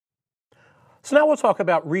So now we'll talk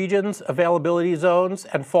about regions, availability zones,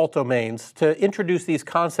 and fault domains to introduce these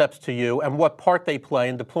concepts to you and what part they play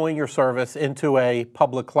in deploying your service into a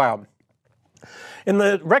public cloud. In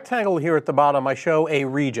the rectangle here at the bottom, I show a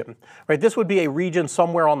region. Right? This would be a region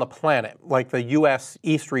somewhere on the planet, like the US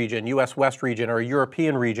East region, US West region, or a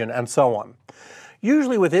European region, and so on.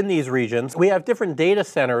 Usually within these regions, we have different data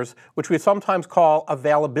centers, which we sometimes call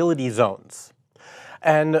availability zones.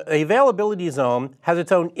 And an availability zone has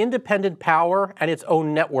its own independent power and its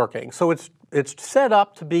own networking. So it's set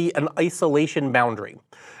up to be an isolation boundary,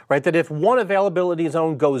 right? That if one availability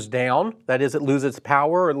zone goes down, that is, it loses its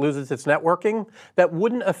power or it loses its networking, that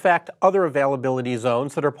wouldn't affect other availability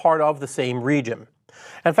zones that are part of the same region.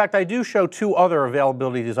 In fact, I do show two other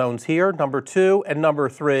availability zones here, number 2 and number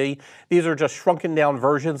 3. These are just shrunken down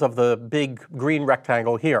versions of the big green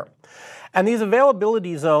rectangle here. And these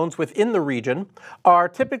availability zones within the region are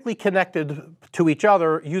typically connected to each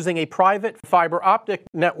other using a private fiber optic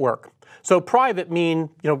network. So private mean,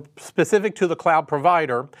 specific to the cloud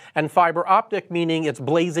provider, and fiber optic meaning it's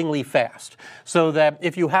blazingly fast. So that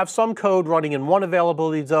if you have some code running in one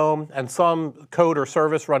availability zone and some code or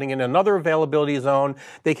service running in another availability zone,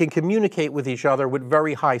 they can communicate with each other with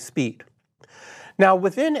very high speed. Now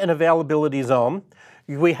within an availability zone,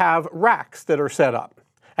 we have racks that are set up.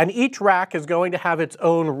 And each rack is going to have its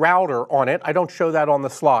own router on it. I don't show that on the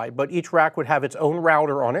slide, but each rack would have its own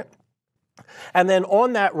router on it. And then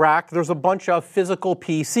on that rack, there's a bunch of physical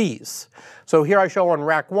PCs. So here I show on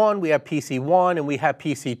rack 1, we have PC 1 and we have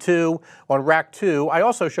PC 2. On rack 2, I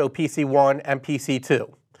also show PC 1 and PC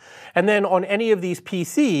 2. And then on any of these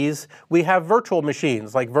PCs, we have virtual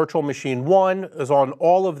machines, like virtual machine 1 is on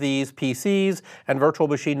all of these PCs, and virtual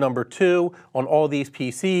machine number 2 on all these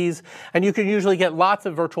PCs. And you can usually get lots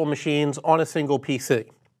of virtual machines on a single PC.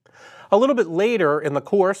 A little bit later in the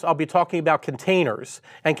course, I'll be talking about containers.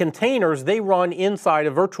 And containers, they run inside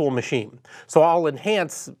a virtual machine. So I'll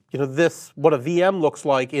enhance what a VM looks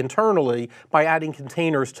like internally by adding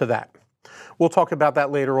containers to that. We'll talk about that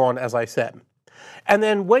later on, as I said. And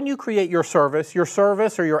then when you create your service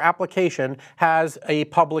or your application has a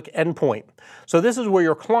public endpoint. So this is where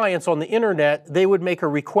your clients on the internet, they would make a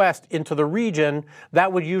request into the region.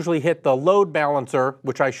 That would usually hit the load balancer,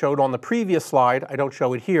 which I showed on the previous slide. I don't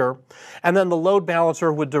show it here. And then the load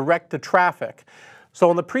balancer would direct the traffic. So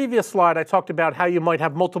on the previous slide, I talked about how you might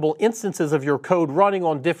have multiple instances of your code running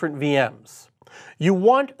on different VMs. You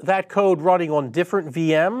want that code running on different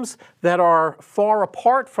VMs that are far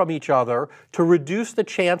apart from each other to reduce the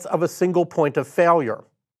chance of a single point of failure.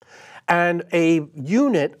 And a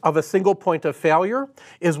unit of a single point of failure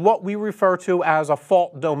is what we refer to as a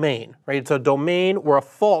fault domain, right? It's a domain where a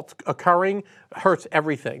fault occurring hurts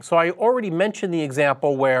everything. So I already mentioned the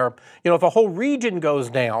example where, if a whole region goes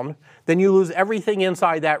down, then you lose everything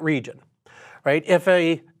inside that region, right? If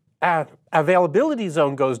a availability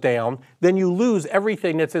zone goes down, then you lose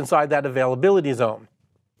everything that's inside that availability zone.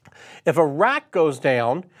 If a rack goes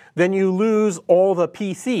down, then you lose all the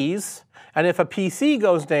PCs, and if a PC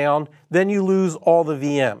goes down, then you lose all the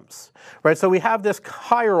VMs. Right? So we have this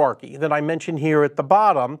hierarchy that I mentioned here at the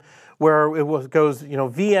bottom, where it goes,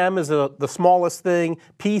 VM is the smallest thing,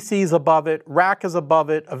 PC is above it, rack is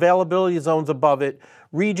above it, availability zone's above it,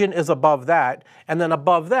 region is above that, and then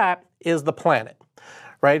above that is the planet.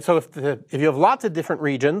 Right? So if you have lots of different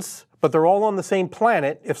regions, but they're all on the same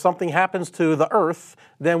planet, if something happens to the Earth,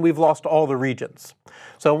 then we've lost all the regions.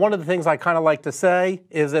 So one of the things I kind of like to say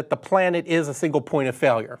is that the planet is a single point of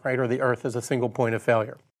failure, right? Or the Earth is a single point of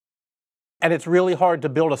failure. And it's really hard to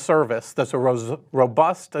build a service that's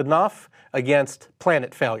robust enough against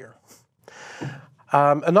planet failure.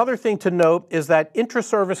 Another thing to note is that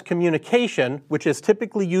intra-service communication, which is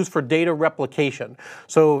typically used for data replication.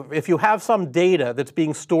 So if you have some data that's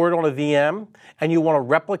being stored on a VM and you want to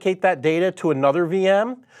replicate that data to another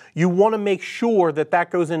VM, you want to make sure that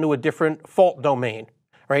that goes into a different fault domain,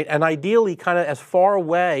 right? And ideally kind of as far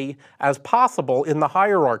away as possible in the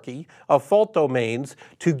hierarchy of fault domains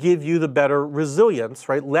to give you the better resilience,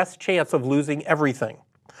 right? Less chance of losing everything.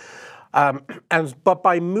 But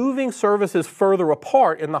by moving services further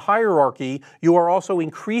apart in the hierarchy, you are also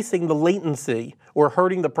increasing the latency or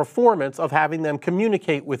hurting the performance of having them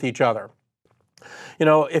communicate with each other.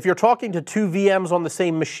 If you're talking to two VMs on the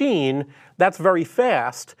same machine, that's very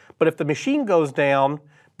fast. But if the machine goes down,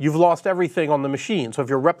 you've lost everything on the machine. So if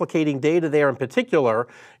you're replicating data there in particular,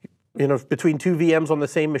 between two VMs on the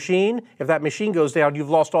same machine, if that machine goes down, you've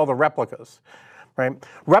lost all the replicas. Right?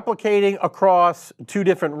 Replicating across two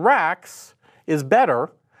different racks is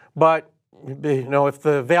better, but if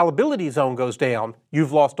the availability zone goes down,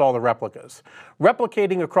 you've lost all the replicas.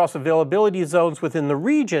 Replicating across availability zones within the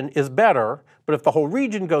region is better, but if the whole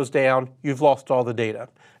region goes down, you've lost all the data.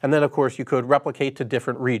 And then, of course, you could replicate to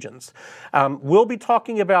different regions. We'll be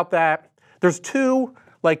talking about that. There's two,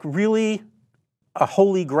 really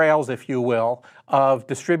holy grails, if you will, of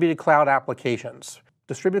distributed cloud applications.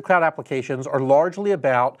 Distributed cloud applications are largely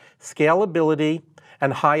about scalability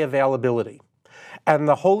and high availability. And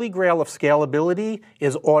the holy grail of scalability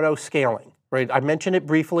is auto-scaling, right? I mentioned it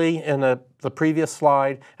briefly in the previous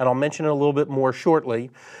slide, and I'll mention it a little bit more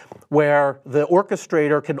shortly, where the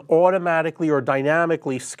orchestrator can automatically or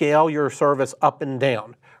dynamically scale your service up and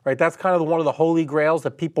down, right? That's kind of one of the holy grails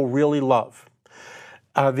that people really love.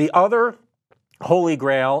 The other holy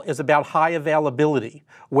grail is about high availability,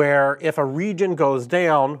 where if a region goes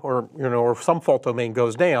down or some fault domain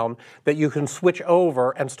goes down, that you can switch over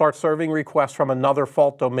and start serving requests from another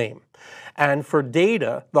fault domain. And for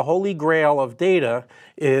data, the holy grail of data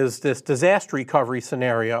is this disaster recovery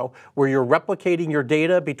scenario where you're replicating your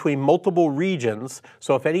data between multiple regions.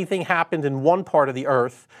 So if anything happened in one part of the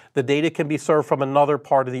earth, the data can be served from another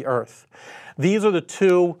part of the earth. These are the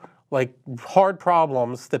two hard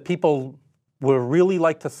problems that people would really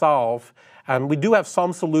like to solve. And we do have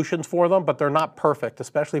some solutions for them, but they're not perfect,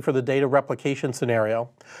 especially for the data replication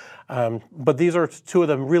scenario. But these are two of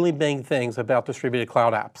the really main things about distributed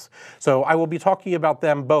cloud apps. So I will be talking about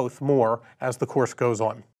them both more as the course goes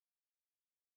on.